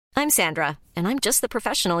I'm Sandra, and I'm just the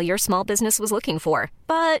professional your small business was looking for.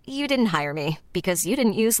 But you didn't hire me because you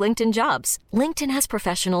didn't use LinkedIn Jobs. LinkedIn has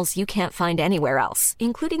professionals you can't find anywhere else,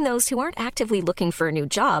 including those who aren't actively looking for a new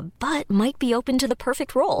job, but might be open to the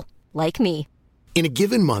perfect role, like me. In a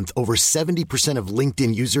given month, over 70% of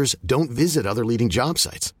LinkedIn users don't visit other leading job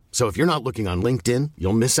sites. So if you're not looking on LinkedIn,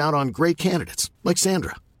 you'll miss out on great candidates like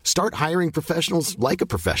Sandra. Start hiring professionals like a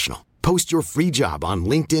professional. Post your free job on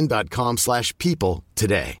linkedin.com/people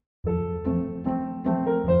today.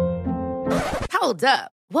 Hold up.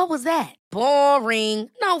 What was that? Boring.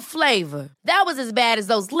 No flavor. That was as bad as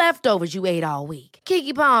those leftovers you ate all week.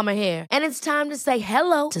 Keke Palmer here, and it's time to say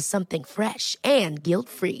hello to something fresh and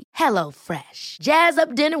guilt-free. Hello Fresh. Jazz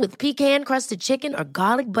up dinner with pecan-crusted chicken or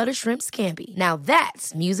garlic butter shrimp scampi. Now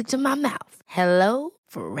that's music to my mouth. Hello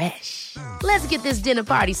Fresh. Let's get this dinner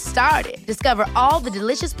party started. Discover all the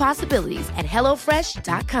delicious possibilities at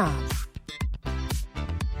hellofresh.com.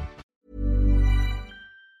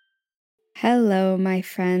 Hello, my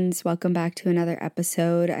friends. Welcome back to another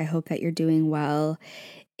episode. I hope that you're doing well.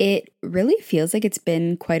 It really feels like it's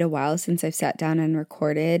been quite a while since I've sat down and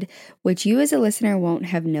recorded, which you as a listener won't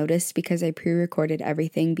have noticed because I pre-recorded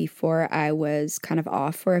everything before I was kind of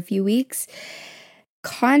off for a few weeks.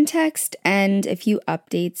 Context and a few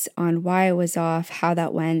updates on why I was off, how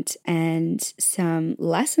that went, and some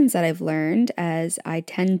lessons that I've learned as I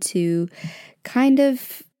tend to kind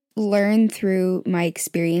of learn through my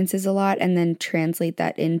experiences a lot and then translate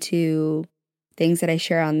that into things that I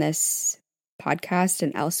share on this podcast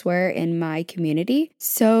and elsewhere in my community.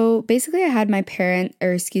 So basically I had my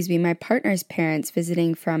partner's parents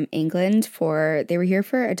visiting from England they were here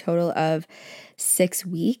for a total of 6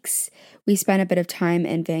 weeks. We spent a bit of time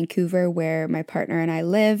in Vancouver where my partner and I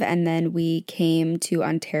live, and then we came to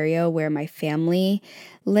Ontario where my family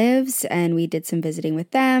lives, and we did some visiting with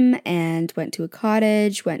them and went to a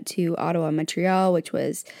cottage, went to Ottawa, Montreal, which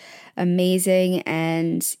was amazing,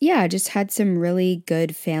 and yeah, just had some really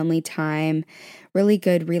good family time, really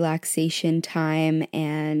good relaxation time,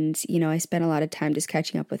 and I spent a lot of time just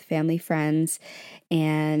catching up with family, friends,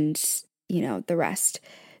 and the rest.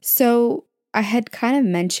 So I had kind of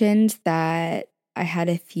mentioned that I had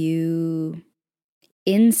a few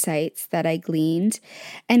insights that I gleaned,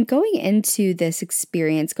 and going into this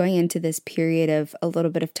experience, going into this period of a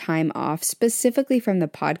little bit of time off, specifically from the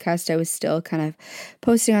podcast, I was still kind of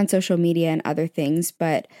posting on social media and other things,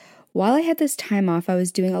 but while I had this time off, I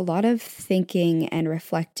was doing a lot of thinking and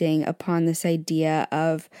reflecting upon this idea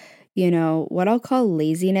of, what I'll call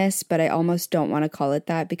laziness, but I almost don't want to call it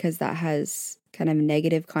that because that has kind of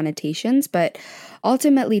negative connotations, but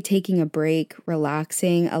ultimately taking a break,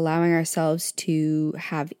 relaxing, allowing ourselves to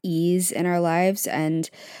have ease in our lives, and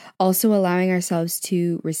also allowing ourselves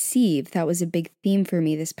to receive. That was a big theme for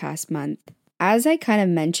me this past month. As I kind of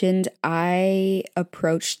mentioned, I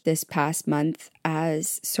approached this past month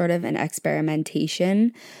as sort of an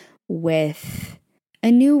experimentation with a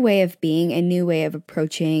new way of being, a new way of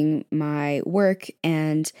approaching my work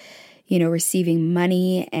and receiving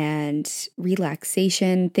money and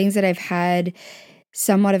relaxation, things that I've had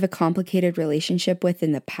somewhat of a complicated relationship with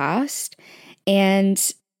in the past.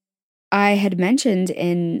 And I had mentioned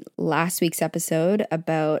in last week's episode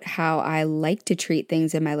about how I like to treat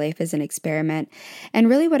things in my life as an experiment. And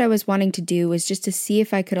really what I was wanting to do was just to see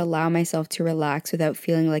if I could allow myself to relax without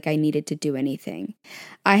feeling like I needed to do anything.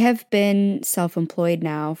 I have been self-employed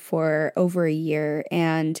now for over a year,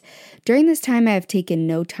 and during this time I have taken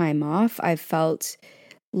no time off. I've felt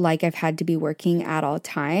like I've had to be working at all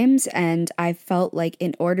times, and I felt like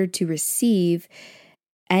in order to receive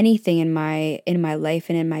anything in my life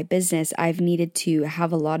and in my business, I've needed to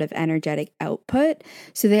have a lot of energetic output.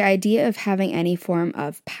 So the idea of having any form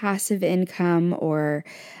of passive income or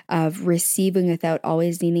of receiving without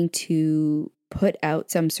always needing to put out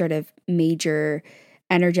some sort of major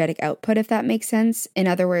energetic output, if that makes sense. In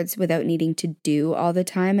other words, without needing to do all the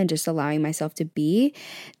time and just allowing myself to be,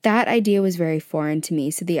 that idea was very foreign to me.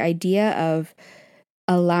 So the idea of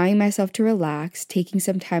allowing myself to relax, taking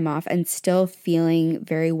some time off, and still feeling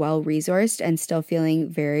very well resourced and still feeling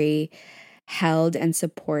very held and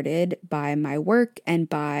supported by my work and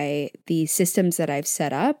by the systems that I've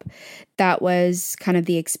set up. That was kind of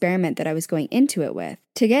the experiment that I was going into it with.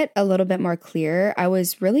 To get a little bit more clear, I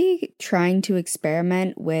was really trying to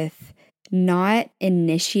experiment with not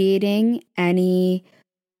initiating any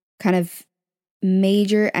kind of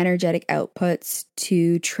major energetic outputs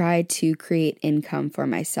to try to create income for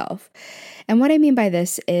myself. And what I mean by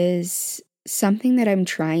this is something that I'm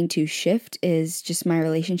trying to shift is just my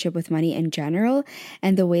relationship with money in general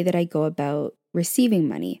and the way that I go about receiving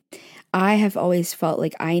money. I have always felt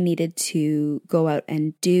like I needed to go out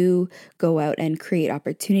and create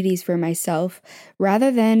opportunities for myself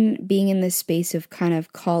rather than being in this space of kind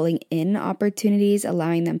of calling in opportunities,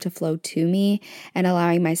 allowing them to flow to me and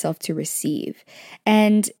allowing myself to receive.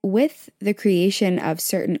 And with the creation of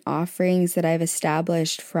certain offerings that I've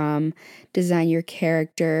established from Design Your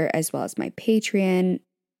Character as well as my Patreon,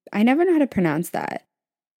 I never know how to pronounce that.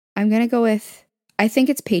 I'm going to go with, I think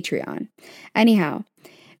it's Patreon. Anyhow,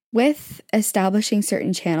 with establishing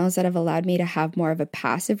certain channels that have allowed me to have more of a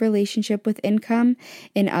passive relationship with income,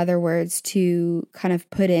 in other words, to kind of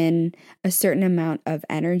put in a certain amount of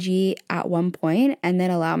energy at one point and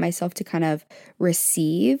then allow myself to kind of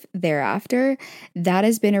receive thereafter, that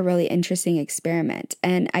has been a really interesting experiment.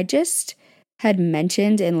 And I just had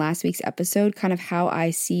mentioned in last week's episode kind of how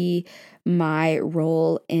I see my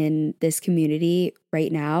role in this community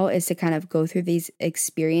right now is to kind of go through these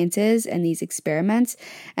experiences and these experiments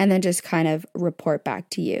and then just kind of report back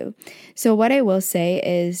to you. So what I will say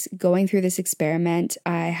is going through this experiment,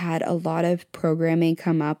 I had a lot of programming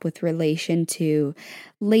come up with relation to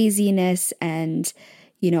laziness and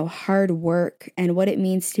hard work and what it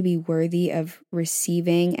means to be worthy of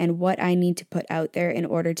receiving and what I need to put out there in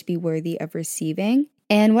order to be worthy of receiving.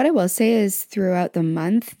 And what I will say is throughout the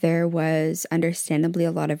month, there was understandably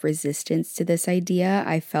a lot of resistance to this idea.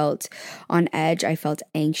 I felt on edge, I felt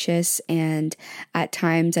anxious, and at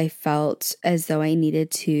times I felt as though I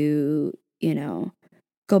needed to,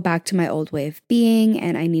 go back to my old way of being,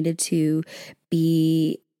 and I needed to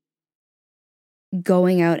be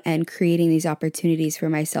going out and creating these opportunities for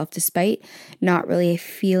myself despite not really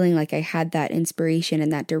feeling like I had that inspiration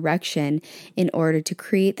and that direction in order to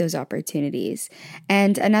create those opportunities.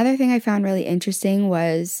 And another thing I found really interesting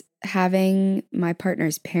was having my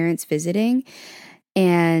partner's parents visiting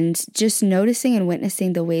and just noticing and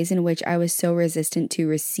witnessing the ways in which I was so resistant to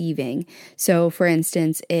receiving. So for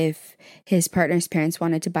instance, if his partner's parents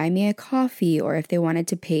wanted to buy me a coffee or if they wanted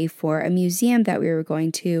to pay for a museum that we were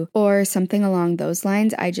going to or something along those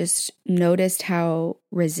lines, I just noticed how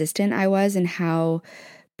resistant I was and how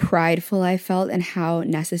prideful I felt and how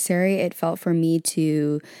necessary it felt for me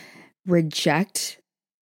to reject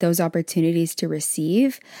those opportunities to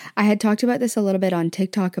receive. I had talked about this a little bit on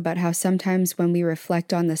TikTok about how sometimes when we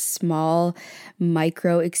reflect on the small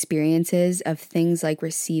micro experiences of things like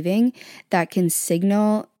receiving, that can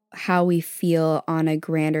signal how we feel on a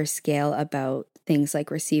grander scale about things like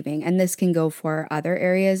receiving. And this can go for other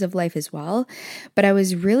areas of life as well. But I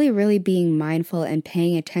was really, really being mindful and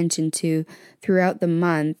paying attention to throughout the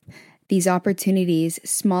month these opportunities,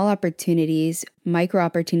 small opportunities, micro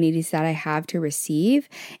opportunities that I have to receive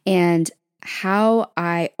and how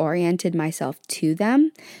I oriented myself to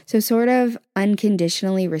them. So sort of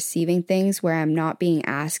unconditionally receiving things where I'm not being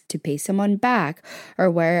asked to pay someone back or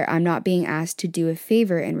where I'm not being asked to do a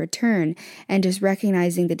favor in return, and just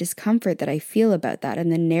recognizing the discomfort that I feel about that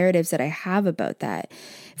and the narratives that I have about that,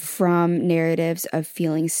 from narratives of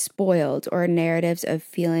feeling spoiled or narratives of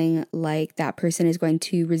feeling like that person is going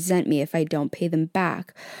to resent me if I don't pay them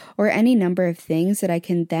back, or any number of things that I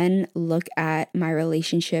can then look at my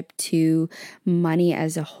relationship to money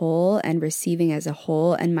as a whole and receiving as a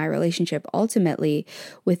whole and my relationship ultimately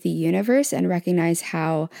with the universe, and recognize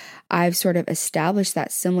how I've sort of established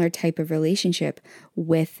that similar type of relationship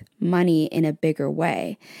with money in a bigger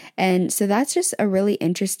way. And so that's just a really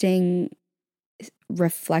interesting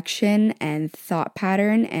reflection and thought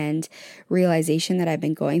pattern and realization that I've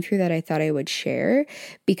been going through that I thought I would share,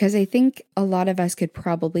 because I think a lot of us could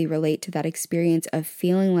probably relate to that experience of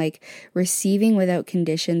feeling like receiving without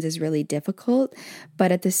conditions is really difficult,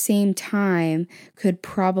 but at the same time could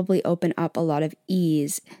probably open up a lot of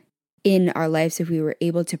ease in our lives if we were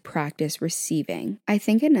able to practice receiving. I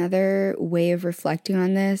think another way of reflecting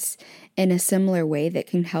on this in a similar way that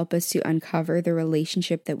can help us to uncover the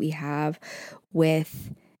relationship that we have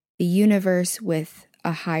with the universe, with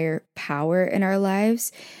a higher power in our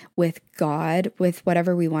lives, with God, with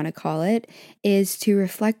whatever we want to call it, is to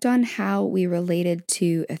reflect on how we related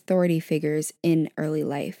to authority figures in early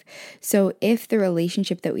life. So if the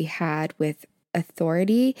relationship that we had with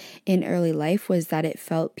authority in early life was that it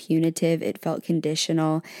felt punitive, it felt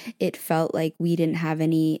conditional, it felt like we didn't have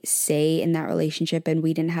any say in that relationship and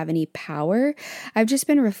we didn't have any power, I've just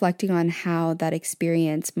been reflecting on how that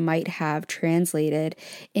experience might have translated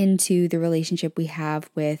into the relationship we have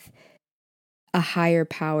with a higher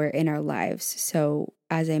power in our lives. So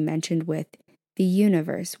as I mentioned, with the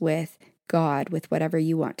universe, with God, with whatever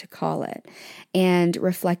you want to call it, and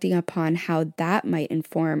reflecting upon how that might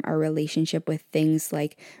inform our relationship with things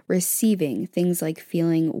like receiving, things like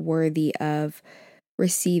feeling worthy of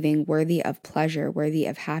receiving, worthy of pleasure, worthy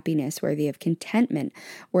of happiness, worthy of contentment,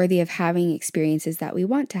 worthy of having experiences that we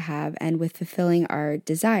want to have, and with fulfilling our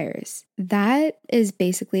desires. That is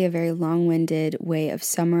basically a very long-winded way of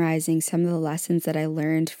summarizing some of the lessons that I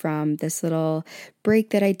learned from this little break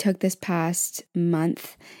that I took this past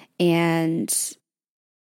month, and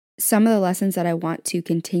some of the lessons that I want to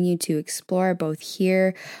continue to explore both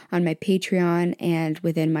here on my Patreon and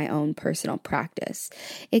within my own personal practice.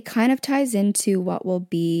 It kind of ties into what we'll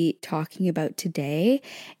be talking about today,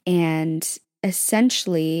 and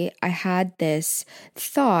essentially, I had this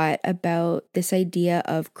thought about this idea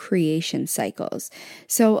of creation cycles.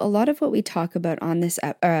 So a lot of what we talk about on this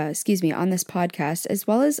podcast, as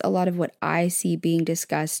well as a lot of what I see being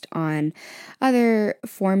discussed on other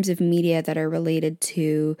forms of media that are related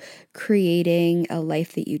to creating a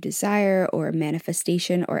life that you desire or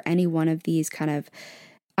manifestation or any one of these kind of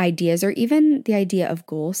ideas, or even the idea of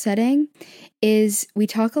goal setting, is we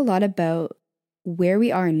talk a lot about where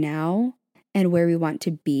we are now and where we want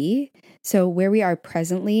to be. So where we are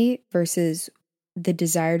presently versus the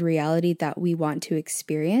desired reality that we want to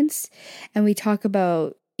experience. And we talk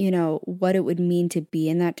about, what it would mean to be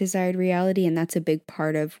in that desired reality. And that's a big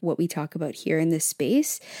part of what we talk about here in this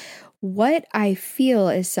space. What I feel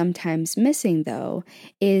is sometimes missing, though,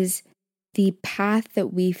 is the path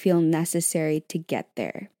that we feel necessary to get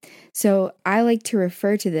there. So I like to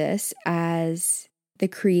refer to this as the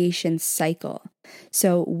creation cycle.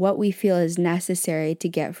 So what we feel is necessary to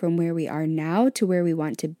get from where we are now to where we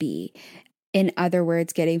want to be. In other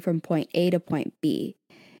words, getting from point A to point B,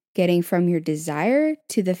 getting from your desire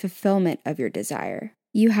to the fulfillment of your desire.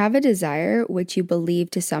 You have a desire which you believe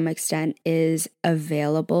to some extent is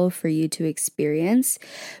available for you to experience,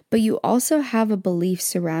 but you also have a belief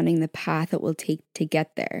surrounding the path it will take to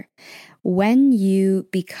get there. When you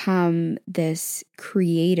become this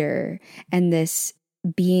creator and this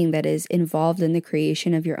being that is involved in the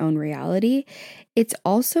creation of your own reality, it's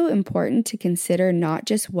also important to consider not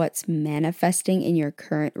just what's manifesting in your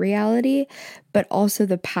current reality, but also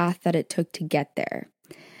the path that it took to get there.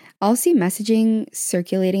 I'll see messaging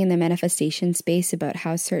circulating in the manifestation space about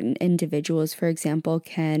how certain individuals, for example,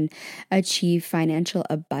 can achieve financial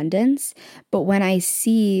abundance. But when I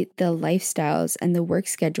see the lifestyles and the work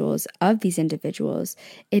schedules of these individuals,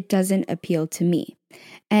 it doesn't appeal to me.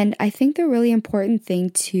 And I think the really important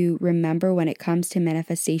thing to remember when it comes to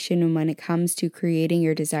manifestation and when it comes to creating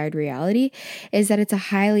your desired reality is that it's a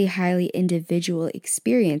highly, highly individual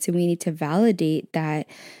experience. And we need to validate that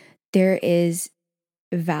there is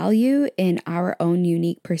value in our own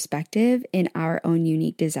unique perspective, in our own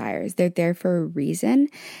unique desires. They're there for a reason.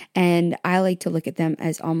 And I like to look at them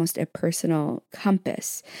as almost a personal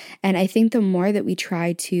compass. And I think the more that we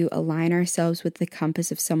try to align ourselves with the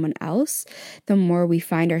compass of someone else, the more we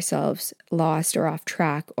find ourselves lost or off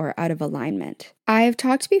track or out of alignment. I've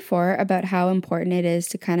talked before about how important it is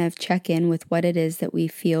to kind of check in with what it is that we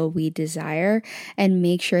feel we desire and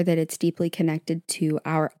make sure that it's deeply connected to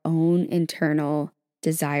our own internal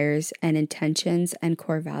desires and intentions and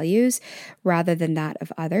core values rather than that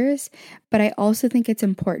of others. But I also think it's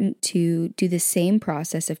important to do the same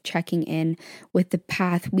process of checking in with the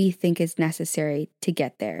path we think is necessary to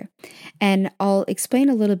get there. And I'll explain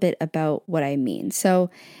a little bit about what I mean. So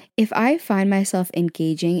if I find myself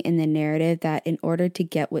engaging in the narrative that in order to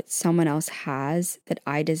get what someone else has that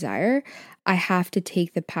I desire, I have to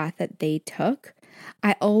take the path that they took,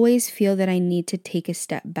 I always feel that I need to take a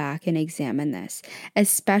step back and examine this,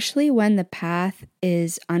 especially when the path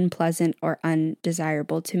is unpleasant or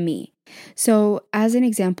undesirable to me. So, as an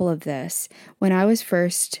example of this, when I was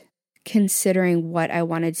first considering what I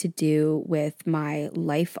wanted to do with my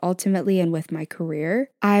life ultimately and with my career,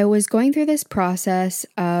 I was going through this process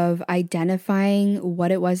of identifying what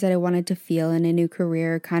it was that I wanted to feel in a new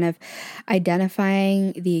career, kind of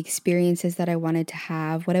identifying the experiences that I wanted to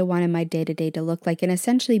have, what I wanted my day-to-day to look like, and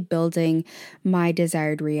essentially building my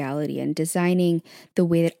desired reality and designing the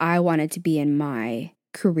way that I wanted to be in my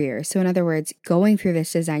career. So in other words, going through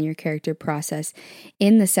this design your character process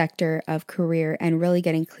in the sector of career and really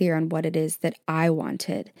getting clear on what it is that I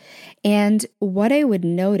wanted. And what I would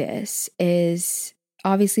notice is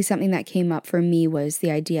obviously something that came up for me was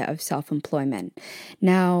the idea of self-employment.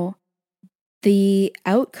 Now, the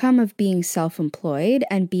outcome of being self-employed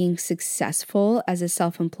and being successful as a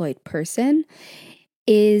self-employed person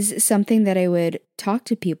is something that I would talk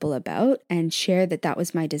to people about and share that that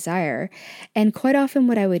was my desire. And quite often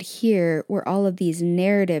what I would hear were all of these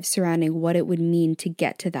narratives surrounding what it would mean to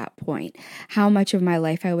get to that point, how much of my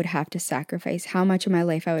life I would have to sacrifice, how much of my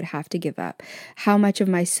life I would have to give up, how much of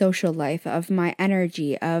my social life, of my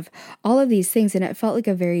energy, of all of these things. And it felt like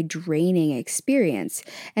a very draining experience.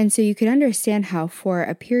 And so you could understand how for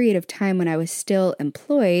a period of time when I was still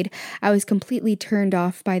employed, I was completely turned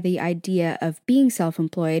off by the idea of being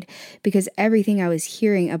self-employed because everything I was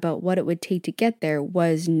hearing about what it would take to get there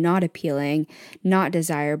was not appealing, not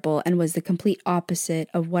desirable, and was the complete opposite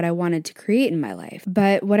of what I wanted to create in my life.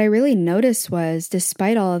 But what I really noticed was,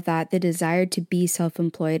 despite all of that, the desire to be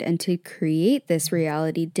self-employed and to create this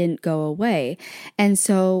reality didn't go away. And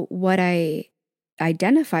so what I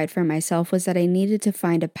identified for myself was that I needed to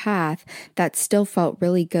find a path that still felt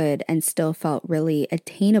really good and still felt really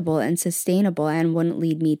attainable and sustainable and wouldn't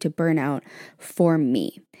lead me to burnout for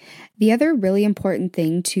me. The other really important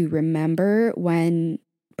thing to remember when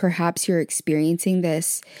perhaps you're experiencing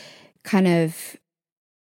this kind of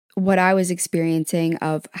what I was experiencing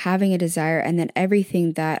of having a desire and then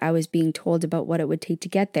everything that I was being told about what it would take to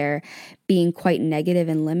get there being quite negative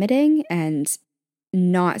and limiting and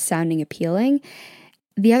not sounding appealing.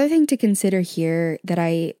 The other thing to consider here that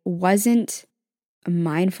I wasn't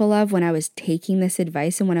mindful of when I was taking this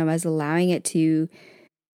advice and when I was allowing it to,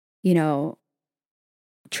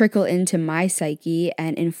 trickle into my psyche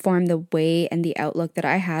and inform the way and the outlook that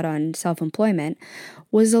I had on self-employment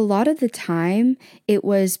was a lot of the time it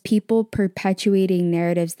was people perpetuating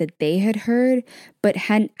narratives that they had heard but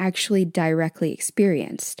hadn't actually directly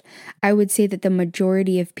experienced. I would say that the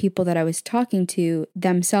majority of people that I was talking to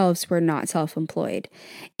themselves were not self-employed.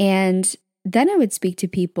 And then I would speak to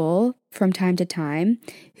people from time to time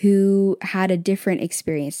who had a different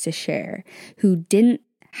experience to share, who didn't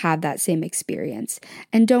have that same experience.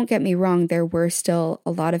 And don't get me wrong, there were still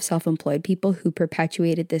a lot of self-employed people who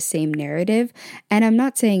perpetuated this same narrative. And I'm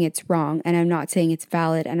not saying it's wrong, and I'm not saying it's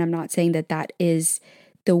valid, and I'm not saying that that is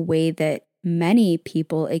the way that many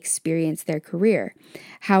people experience their career.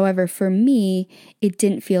 However, for me, it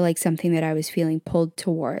didn't feel like something that I was feeling pulled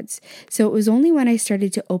towards. So it was only when I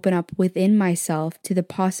started to open up within myself to the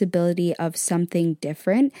possibility of something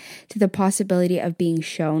different, to the possibility of being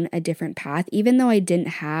shown a different path, even though I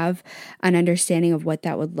didn't have an understanding of what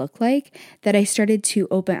that would look like, that I started to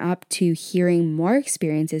open up to hearing more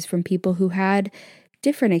experiences from people who had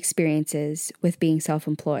different experiences with being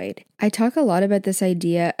self-employed. I talk a lot about this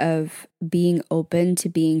idea of being open to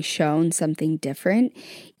being shown something different,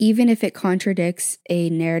 even if it contradicts a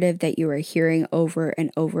narrative that you are hearing over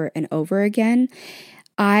and over and over again.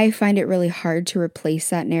 I find it really hard to replace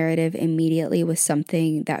that narrative immediately with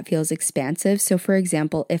something that feels expansive. So for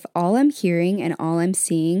example, if all I'm hearing and all I'm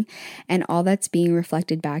seeing and all that's being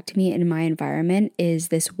reflected back to me in my environment is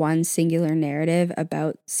this one singular narrative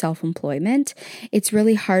about self-employment, it's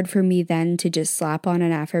really hard for me then to just slap on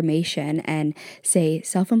an affirmation and say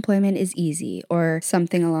self-employment is easy or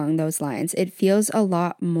something along those lines. It feels a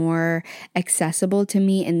lot more accessible to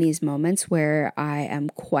me in these moments where I am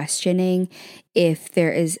questioning if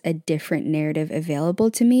there is a different narrative available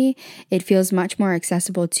to me. It feels much more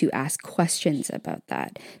accessible to ask questions about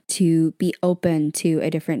that, to be open to a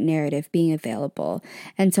different narrative being available.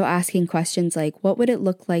 And so asking questions like, what would it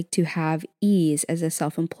look like to have ease as a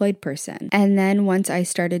self-employed person? And then once I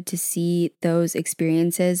started to see those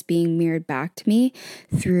experiences being mirrored back to me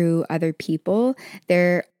through other people,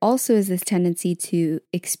 there also is this tendency to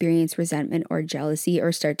experience resentment or jealousy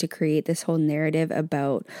or start to create this whole narrative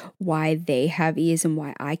about why they have ease and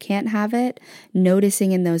why I can't have it.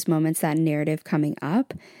 Noticing in those moments that narrative coming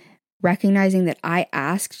up, recognizing that I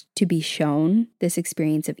asked to be shown this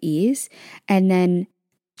experience of ease, and then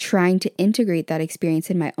trying to integrate that experience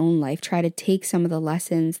in my own life, try to take some of the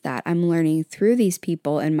lessons that I'm learning through these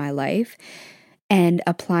people in my life and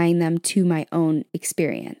applying them to my own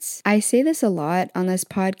experience. I say this a lot on this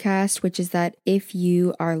podcast, which is that if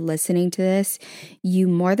you are listening to this, you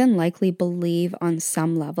more than likely believe on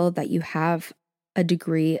some level that you have a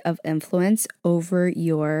degree of influence over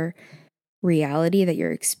your reality that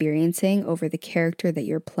you're experiencing, over the character that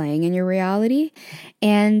you're playing in your reality.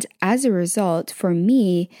 And as a result, for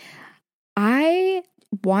me, I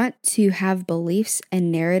want to have beliefs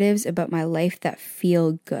and narratives about my life that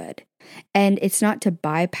feel good. And it's not to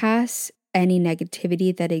bypass any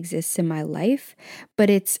negativity that exists in my life, but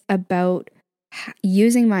it's about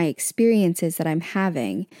using my experiences that I'm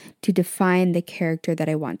having to define the character that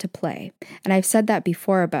I want to play. And I've said that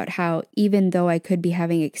before about how even though I could be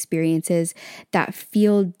having experiences that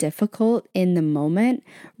feel difficult in the moment,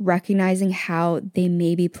 recognizing how they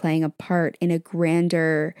may be playing a part in a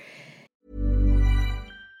grander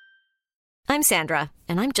I'm Sandra,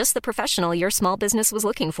 and I'm just the professional your small business was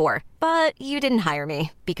looking for. But you didn't hire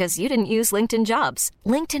me because you didn't use LinkedIn Jobs.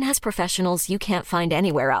 LinkedIn has professionals you can't find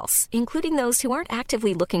anywhere else, including those who aren't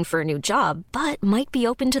actively looking for a new job, but might be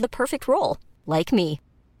open to the perfect role, like me.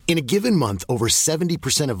 In a given month, over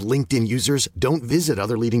 70% of LinkedIn users don't visit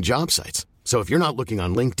other leading job sites. So if you're not looking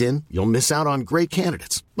on LinkedIn, you'll miss out on great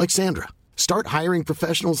candidates like Sandra. Start hiring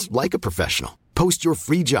professionals like a professional. Post your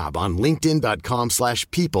free job on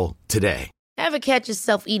linkedin.com/people today. Ever catch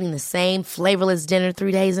yourself eating the same flavorless dinner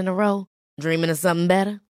 3 days in a row? Dreaming of something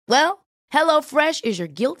better? Well, HelloFresh is your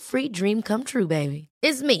guilt-free dream come true, baby.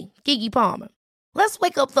 It's me, Keke Palmer. Let's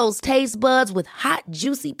wake up those taste buds with hot,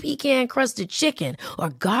 juicy pecan-crusted chicken or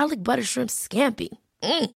garlic butter shrimp scampi.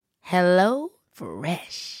 Hello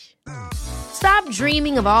Fresh. Stop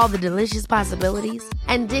dreaming of all the delicious possibilities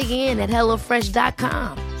and dig in at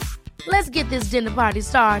HelloFresh.com. Let's get this dinner party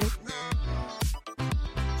started.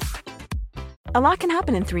 A lot can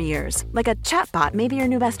happen in 3 years, like a chatbot may be your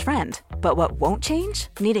new best friend. But what won't change?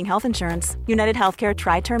 Needing health insurance. United Healthcare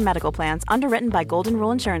Tri-Term Medical Plans, underwritten by Golden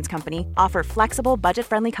Rule Insurance Company, offer flexible,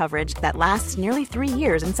 budget-friendly coverage that lasts nearly 3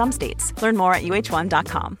 years in some states. Learn more at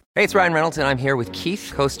UH1.com. Hey, it's Ryan Reynolds, and I'm here with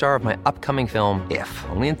Keith, co-star of my upcoming film, If,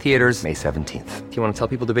 only in theaters May 17th. Do you want to tell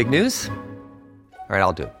people the big news? All right,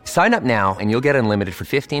 I'll do it. Sign up now and you'll get unlimited for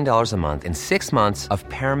 $15 a month and 6 months of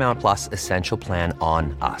Paramount Plus Essential Plan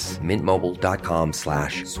on us.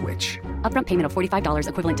 MintMobile.com/switch. Upfront payment of $45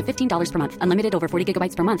 equivalent to $15 per month. Unlimited over 40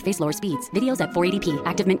 gigabytes per month. Face lower speeds. Videos at 480p.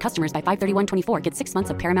 Active Mint customers by 531.24 get 6 months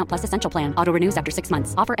of Paramount Plus Essential Plan. Auto renews after 6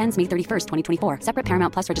 months. Offer ends May 31st, 2024. Separate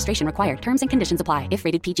Paramount Plus registration required. Terms and conditions apply if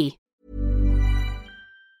rated PG.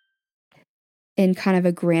 In kind of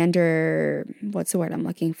a grander, what's the word I'm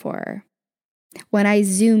looking for? When I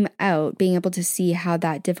zoom out, being able to see how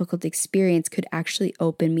that difficult experience could actually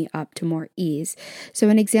open me up to more ease. So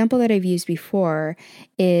an example that I've used before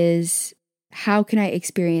is, how can I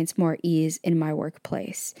experience more ease in my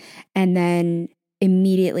workplace? And then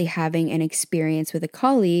immediately having an experience with a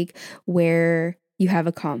colleague where you have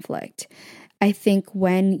a conflict. I think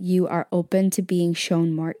when you are open to being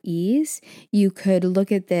shown more ease, you could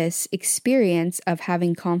look at this experience of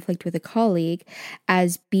having conflict with a colleague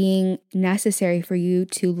as being necessary for you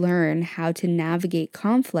to learn how to navigate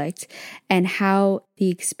conflict, and how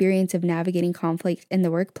the experience of navigating conflict in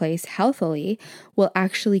the workplace healthily will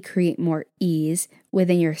actually create more ease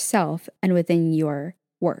within yourself and within your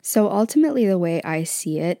work. So ultimately, the way I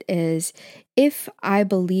see it is, if I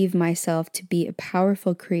believe myself to be a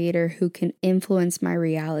powerful creator who can influence my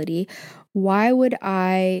reality, why would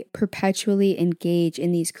I perpetually engage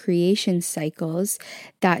in these creation cycles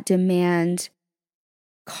that demand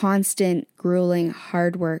constant, grueling,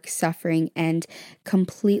 hard work, suffering, and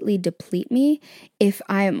completely deplete me, if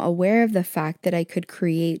I am aware of the fact that I could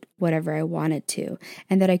create whatever I wanted to,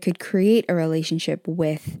 and that I could create a relationship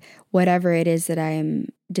with whatever it is that I am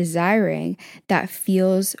desiring that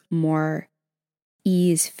feels more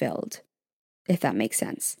ease-filled, if that makes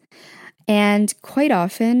sense. And quite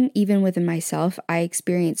often, even within myself, I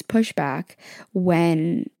experience pushback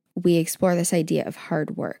when we explore this idea of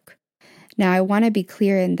hard work. Now, I want to be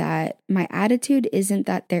clear in that my attitude isn't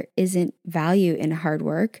that there isn't value in hard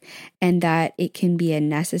work, and that it can be a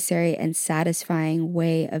necessary and satisfying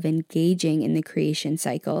way of engaging in the creation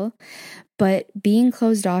cycle. But being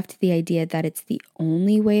closed off to the idea that it's the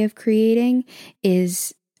only way of creating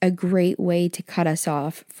is a great way to cut us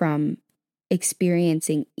off from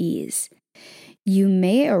experiencing ease. You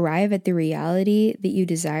may arrive at the reality that you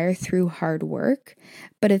desire through hard work,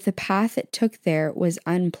 but if the path it took there was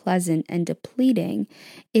unpleasant and depleting,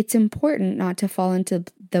 it's important not to fall into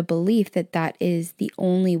the belief that that is the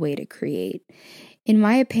only way to create. In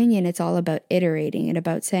my opinion, it's all about iterating and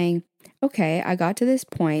about saying, okay, I got to this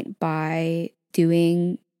point by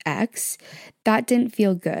doing X. That didn't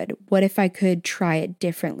feel good. What if I could try it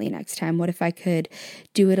differently next time? What if I could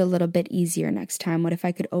do it a little bit easier next time? What if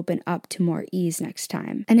I could open up to more ease next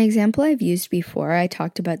time? An example I've used before, I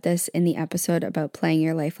talked about this in the episode about playing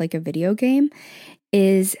your life like a video game,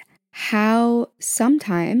 is how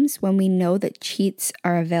sometimes when we know that cheats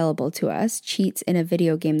are available to us, cheats in a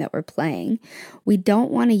video game that we're playing, we don't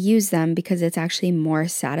want to use them because it's actually more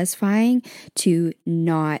satisfying to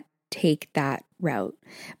not take that route.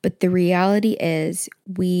 But the reality is,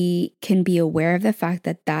 we can be aware of the fact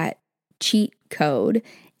that that cheat code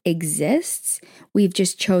exists. We've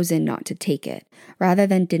just chosen not to take it, rather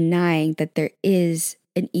than denying that there is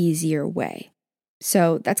an easier way.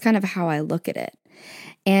 So that's kind of how I look at it.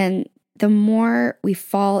 And the more we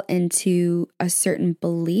fall into a certain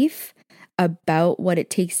belief about what it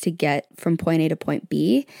takes to get from point A to point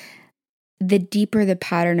B, the deeper the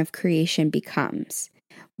pattern of creation becomes.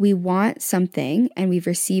 We want something and we've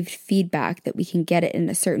received feedback that we can get it in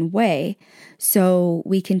a certain way, so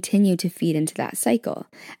we continue to feed into that cycle.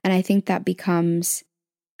 And I think that becomes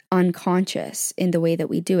unconscious in the way that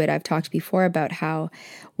we do it. I've talked before about how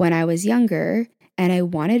when I was younger and I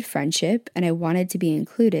wanted friendship and I wanted to be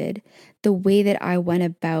included, the way that I went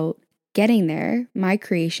about getting there, my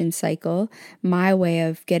creation cycle, my way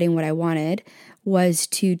of getting what I wanted, was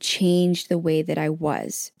to change the way that I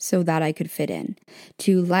was so that I could fit in,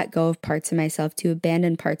 to let go of parts of myself, to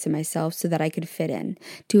abandon parts of myself so that I could fit in,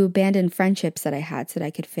 to abandon friendships that I had so that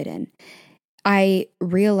I could fit in. I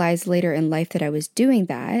realized later in life that I was doing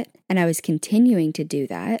that, and I was continuing to do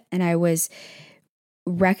that, and I was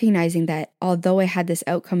recognizing that although I had this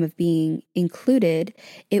outcome of being included,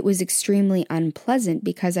 it was extremely unpleasant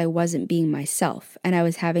because I wasn't being myself, and I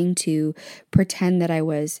was having to pretend that I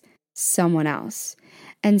was someone else.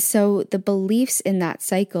 And so the beliefs in that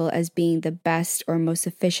cycle as being the best or most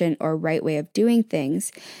efficient or right way of doing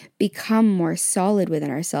things become more solid within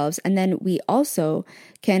ourselves. And then we also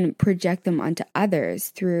can project them onto others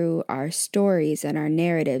through our stories and our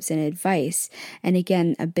narratives and advice. And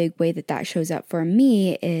again, a big way that that shows up for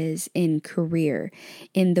me is in career,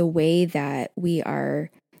 in the way that we are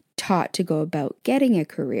taught to go about getting a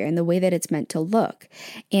career and the way that it's meant to look.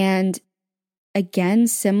 And again,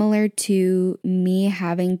 similar to me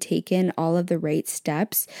having taken all of the right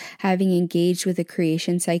steps, having engaged with a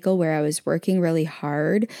creation cycle where I was working really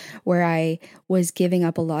hard, where I was giving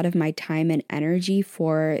up a lot of my time and energy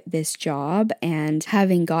for this job, and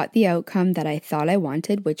having got the outcome that I thought I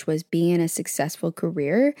wanted, which was being in a successful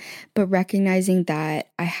career, but recognizing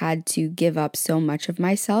that I had to give up so much of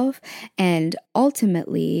myself, and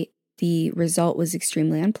ultimately the result was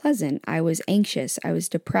extremely unpleasant. I was anxious. I was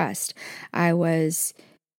depressed. I was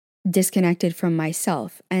disconnected from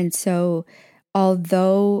myself. And so,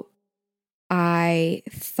 although I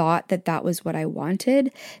thought that that was what I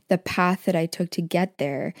wanted, the path that I took to get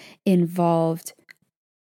there involved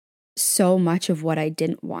so much of what I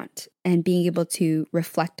didn't want, and being able to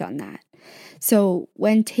reflect on that. So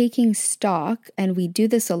when taking stock, and we do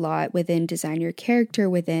this a lot within Design Your Character,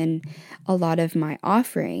 within a lot of my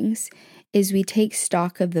offerings, is we take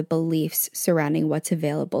stock of the beliefs surrounding what's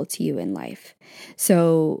available to you in life.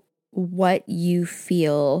 So what you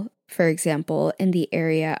feel, for example, in the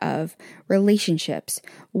area of relationships,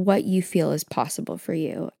 what you feel is possible for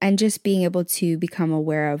you, and just being able to become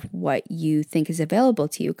aware of what you think is available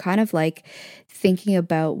to you, kind of like thinking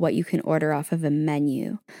about what you can order off of a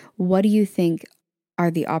menu. What do you think are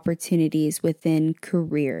the opportunities within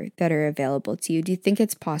career that are available to you? Do you think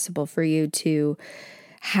it's possible for you to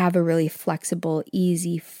have a really flexible,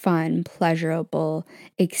 easy, fun, pleasurable,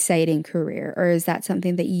 exciting career? Or is that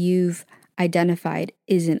something that you've identified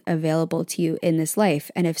isn't available to you in this life?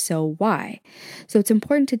 And if so, why? So it's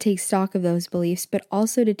important to take stock of those beliefs, but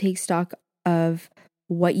also to take stock of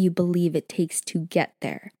what you believe it takes to get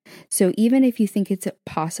there. So even if you think it's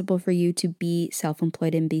possible for you to be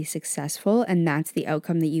self-employed and be successful, and that's the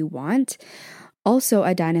outcome that you want, also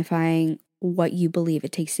identifying what you believe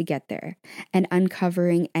it takes to get there and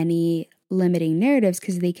uncovering any limiting narratives,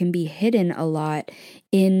 because they can be hidden a lot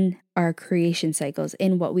in our creation cycles,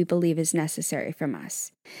 in what we believe is necessary from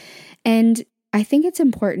us. And I think it's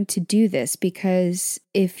important to do this because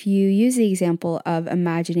if you use the example of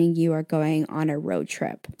imagining you are going on a road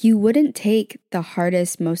trip, you wouldn't take the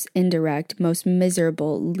hardest, most indirect, most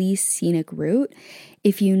miserable, least scenic route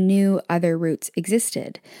if you knew other routes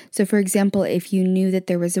existed. So for example, if you knew that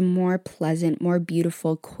there was a more pleasant, more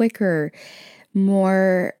beautiful, quicker,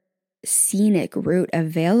 more scenic route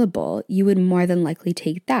available, you would more than likely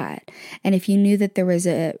take that. And if you knew that there was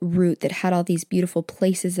a route that had all these beautiful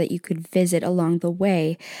places that you could visit along the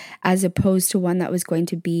way, as opposed to one that was going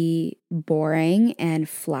to be boring and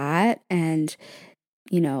flat and,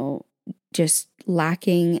 just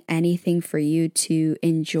lacking anything for you to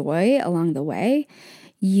enjoy along the way,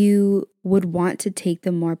 you would want to take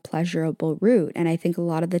the more pleasurable route. And I think a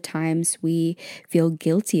lot of the times we feel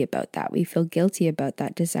guilty about that. We feel guilty about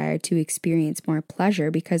that desire to experience more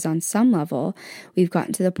pleasure because on some level, we've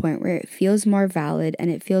gotten to the point where it feels more valid and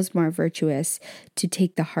it feels more virtuous to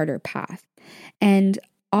take the harder path. And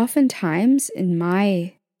oftentimes,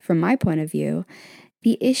 from my point of view,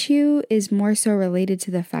 the issue is more so related to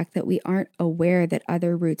the fact that we aren't aware that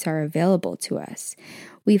other routes are available to us.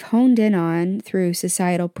 We've honed in on, through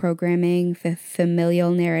societal programming, familial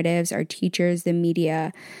narratives, our teachers, the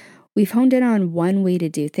media, we've honed in on one way to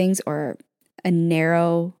do things, or a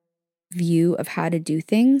narrow view of how to do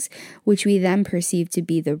things, which we then perceive to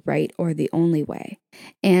be the right or the only way.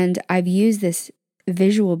 And I've used this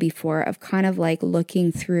visual before of kind of like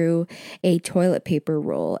looking through a toilet paper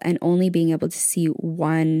roll and only being able to see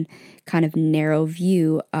one kind of narrow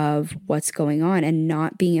view of what's going on and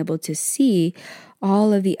not being able to see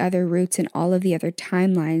all of the other routes and all of the other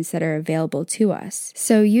timelines that are available to us.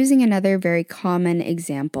 So using another very common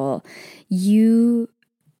example, you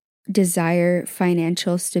desire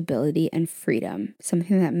financial stability and freedom,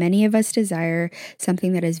 something that many of us desire,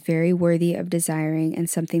 something that is very worthy of desiring, and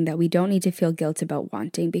something that we don't need to feel guilt about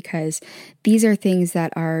wanting, because these are things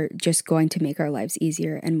that are just going to make our lives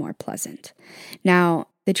easier and more pleasant. Now,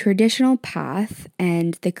 the traditional path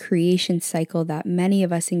and the creation cycle that many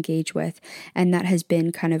of us engage with, and that has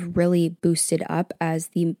been kind of really boosted up as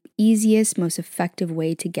the easiest, most effective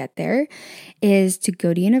way to get there, is to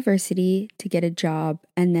go to university, to get a job,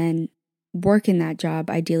 and then work in that job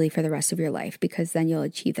ideally for the rest of your life, because then you'll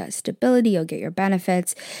achieve that stability, you'll get your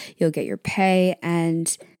benefits, you'll get your pay,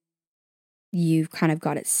 and you've kind of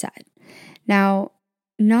got it set. Now,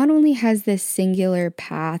 not only has this singular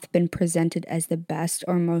path been presented as the best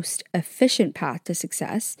or most efficient path to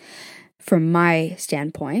success, from my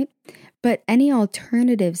standpoint, but any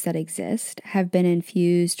alternatives that exist have been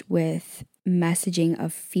infused with messaging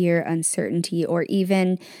of fear, uncertainty, or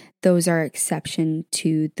even those are exception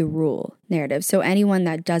to the rule narrative. So anyone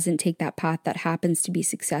that doesn't take that path that happens to be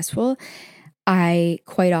successful, I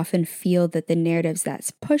quite often feel that the narratives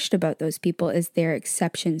that's pushed about those people is their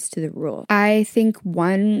exceptions to the rule. I think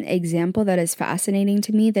one example that is fascinating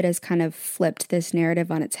to me that has kind of flipped this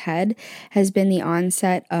narrative on its head has been the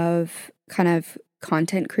onset of kind of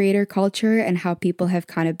content creator culture and how people have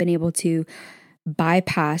kind of been able to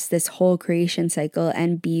bypass this whole creation cycle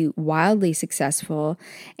and be wildly successful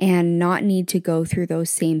and not need to go through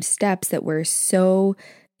those same steps that were so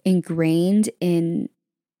ingrained in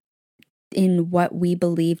what we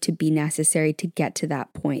believe to be necessary to get to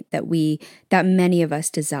that point that many of us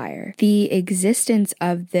desire. The existence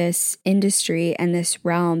of this industry and this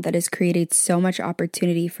realm that has created so much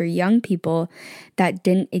opportunity for young people that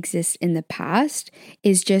didn't exist in the past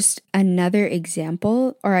is just another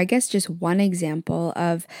example, or I guess just one example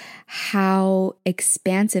of how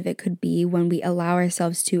expansive it could be when we allow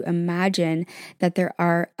ourselves to imagine that there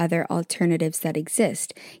are other alternatives that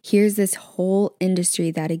exist. Here's this whole industry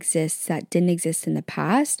that exists that didn't exist in the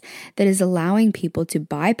past that is allowing people to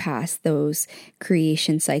bypass those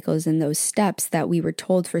creation cycles and those steps that we were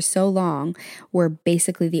told for so long were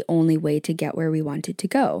basically the only way to get where we wanted to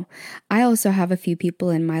go. I also have a few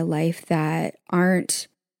people in my life that aren't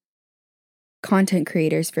content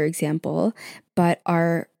creators, for example, but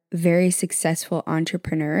are very successful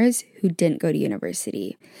entrepreneurs who didn't go to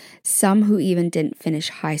university, some who even didn't finish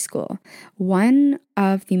high school. One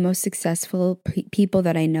of the most successful people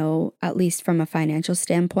that I know, at least from a financial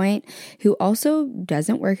standpoint, who also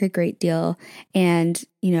doesn't work a great deal and,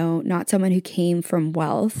 not someone who came from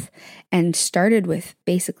wealth and started with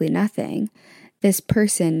basically nothing. This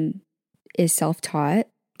person is self-taught.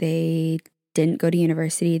 They didn't go to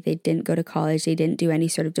university, they didn't go to college, they didn't do any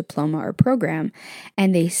sort of diploma or program,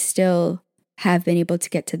 and they still have been able to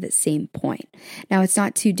get to the same point. Now, it's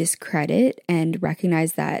not to discredit and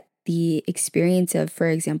recognize that the experience of, for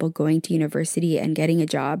example, going to university and getting a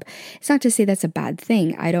job, it's not to say that's a bad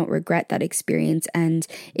thing. I don't regret that experience, and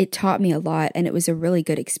it taught me a lot, and it was a really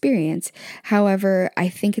good experience. However, I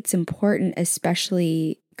think it's important,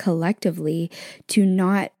 especially collectively, to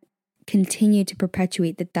not continue to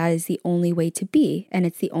perpetuate that is the only way to be, and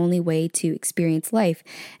it's the only way to experience life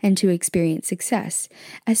and to experience success,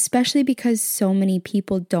 especially because so many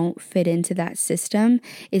people don't fit into that system.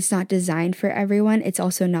 It's not designed for everyone. It's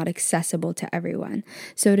also not accessible to everyone.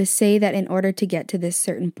 So to say that in order to get to this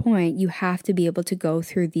certain point, you have to be able to go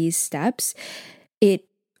through these steps, it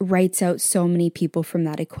writes out so many people from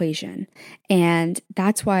that equation. And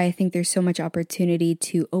that's why I think there's so much opportunity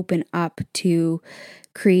to open up to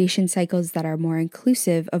creation cycles that are more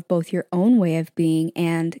inclusive of both your own way of being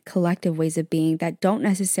and collective ways of being that don't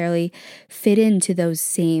necessarily fit into those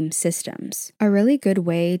same systems. A really good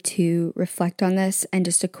way to reflect on this, and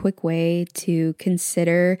just a quick way to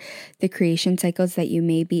consider the creation cycles that you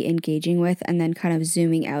may be engaging with, and then kind of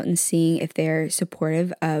zooming out and seeing if they're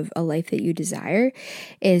supportive of a life that you desire,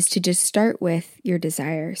 is to just start with your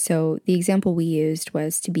desire. So the example we used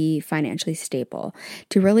was to be financially stable,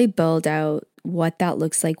 to really build out what that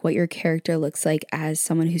looks like, what your character looks like as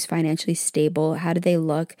someone who's financially stable. How do they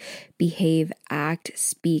look, behave, act,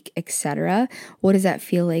 speak, etc.? What does that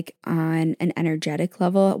feel like on an energetic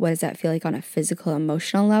level? What does that feel like on a physical,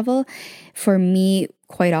 emotional level? For me,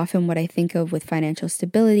 quite often what I think of with financial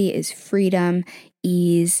stability is freedom,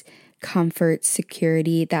 ease, comfort,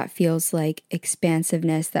 security, that feels like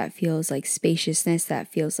expansiveness, that feels like spaciousness, that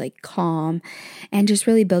feels like calm, and just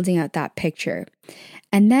really building out that picture.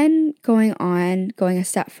 And then going a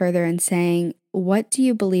step further and saying, what do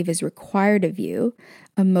you believe is required of you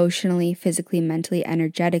emotionally, physically, mentally,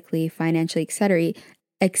 energetically, financially,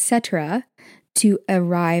 etc., to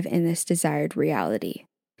arrive in this desired reality?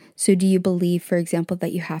 So do you believe, for example,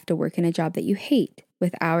 that you have to work in a job that you hate,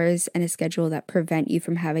 with hours and a schedule that prevent you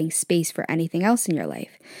from having space for anything else in your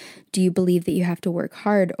life? Do you believe that you have to work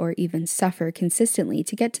hard or even suffer consistently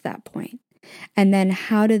to get to that point? And then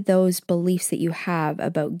how do those beliefs that you have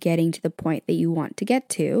about getting to the point that you want to get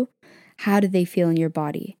to, how do they feel in your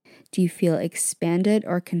body? Do you feel expanded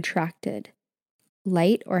or contracted?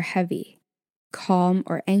 Light or heavy? Calm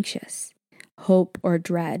or anxious? Hope or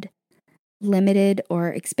dread? Limited or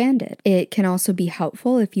expanded? It can also be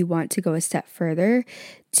helpful if you want to go a step further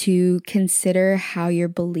to consider how your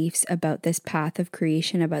beliefs about this path of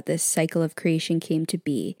creation, about this cycle of creation came to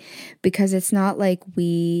be. Because it's not like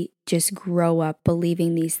we just grow up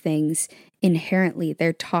believing these things inherently.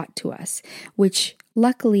 They're taught to us, which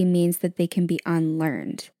luckily means that they can be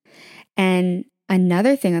unlearned. And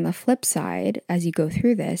another thing on the flip side, as you go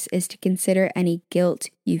through this, is to consider any guilt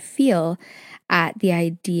you feel at the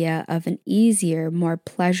idea of an easier, more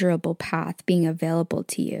pleasurable path being available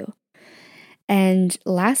to you. And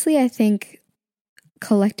lastly, I think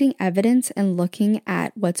collecting evidence and looking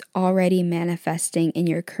at what's already manifesting in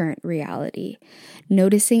your current reality.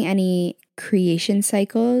 Noticing any creation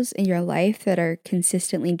cycles in your life that are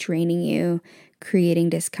consistently draining you, creating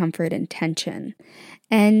discomfort and tension.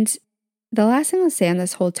 And the last thing I'll say on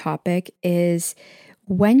this whole topic is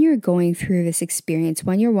when you're going through this experience,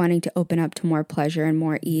 when you're wanting to open up to more pleasure and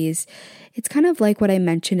more ease, it's kind of like what I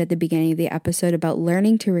mentioned at the beginning of the episode about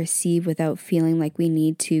learning to receive without feeling like we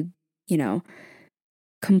need to,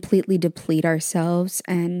 completely deplete ourselves,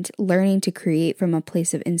 and learning to create from a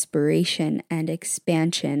place of inspiration and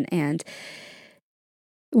expansion. And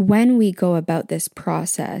when we go about this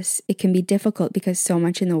process, it can be difficult because so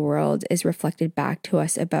much in the world is reflected back to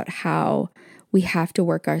us about how we have to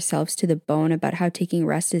work ourselves to the bone, about how taking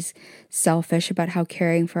rest is selfish, about how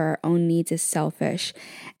caring for our own needs is selfish.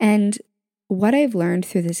 And what I've learned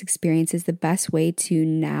through this experience is the best way to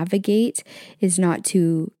navigate is not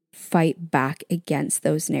to fight back against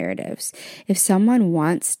those narratives. If someone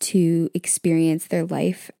wants to experience their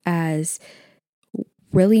life as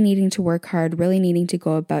really needing to work hard, really needing to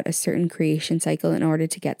go about a certain creation cycle in order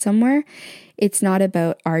to get somewhere, it's not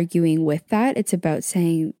about arguing with that. It's about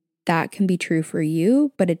saying that can be true for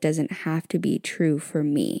you, but it doesn't have to be true for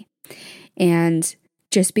me. And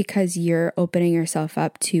just because you're opening yourself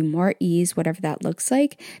up to more ease, whatever that looks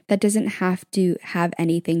like, that doesn't have to have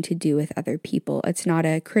anything to do with other people. It's not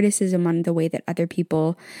a criticism on the way that other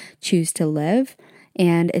people choose to live.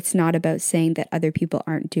 And it's not about saying that other people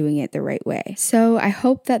aren't doing it the right way. So I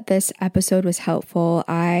hope that this episode was helpful.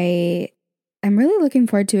 I'm really looking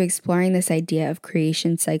forward to exploring this idea of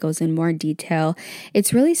creation cycles in more detail.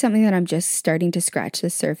 It's really something that I'm just starting to scratch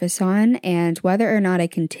the surface on, and whether or not I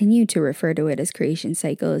continue to refer to it as creation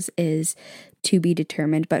cycles is to be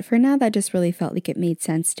determined. But for now, that just really felt like it made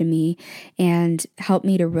sense to me and helped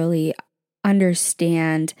me to really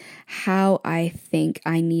understand how I think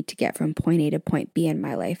I need to get from point A to point B in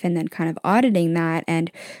my life, and then kind of auditing that and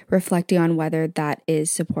reflecting on whether that is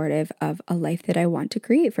supportive of a life that I want to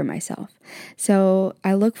create for myself. So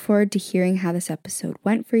I look forward to hearing how this episode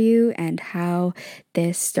went for you and how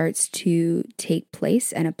this starts to take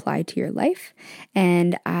place and apply to your life.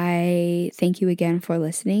 And I thank you again for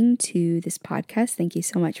listening to this podcast. Thank you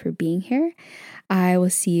so much for being here. I will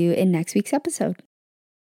see you in next week's episode.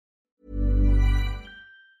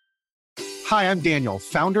 Hi, I'm Daniel,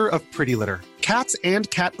 founder of Pretty Litter. Cats and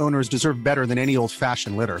cat owners deserve better than any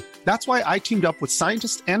old-fashioned litter. That's why I teamed up with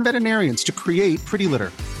scientists and veterinarians to create Pretty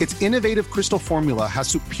Litter. Its innovative crystal formula has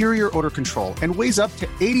superior odor control and weighs up to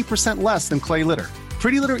 80% less than clay litter.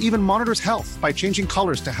 Pretty Litter even monitors health by changing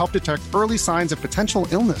colors to help detect early signs of potential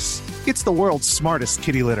illness. It's the world's smartest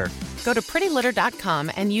kitty litter. Go to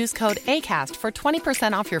prettylitter.com and use code ACAST for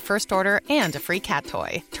 20% off your first order and a free cat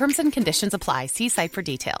toy. Terms and conditions apply. See site for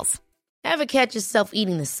details. Ever catch yourself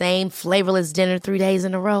eating the same flavorless dinner 3 days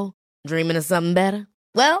in a row? Dreaming of something better?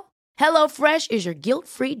 Well, HelloFresh is your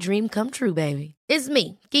guilt-free dream come true, baby. It's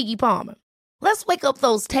me, Keke Palmer. Let's wake up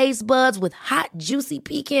those taste buds with hot, juicy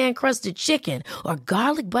pecan-crusted chicken or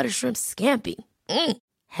garlic butter shrimp scampi.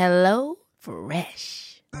 Hello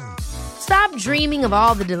Fresh. Stop dreaming of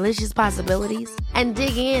all the delicious possibilities and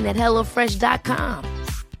dig in at HelloFresh.com.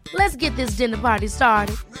 Let's get this dinner party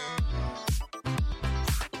started.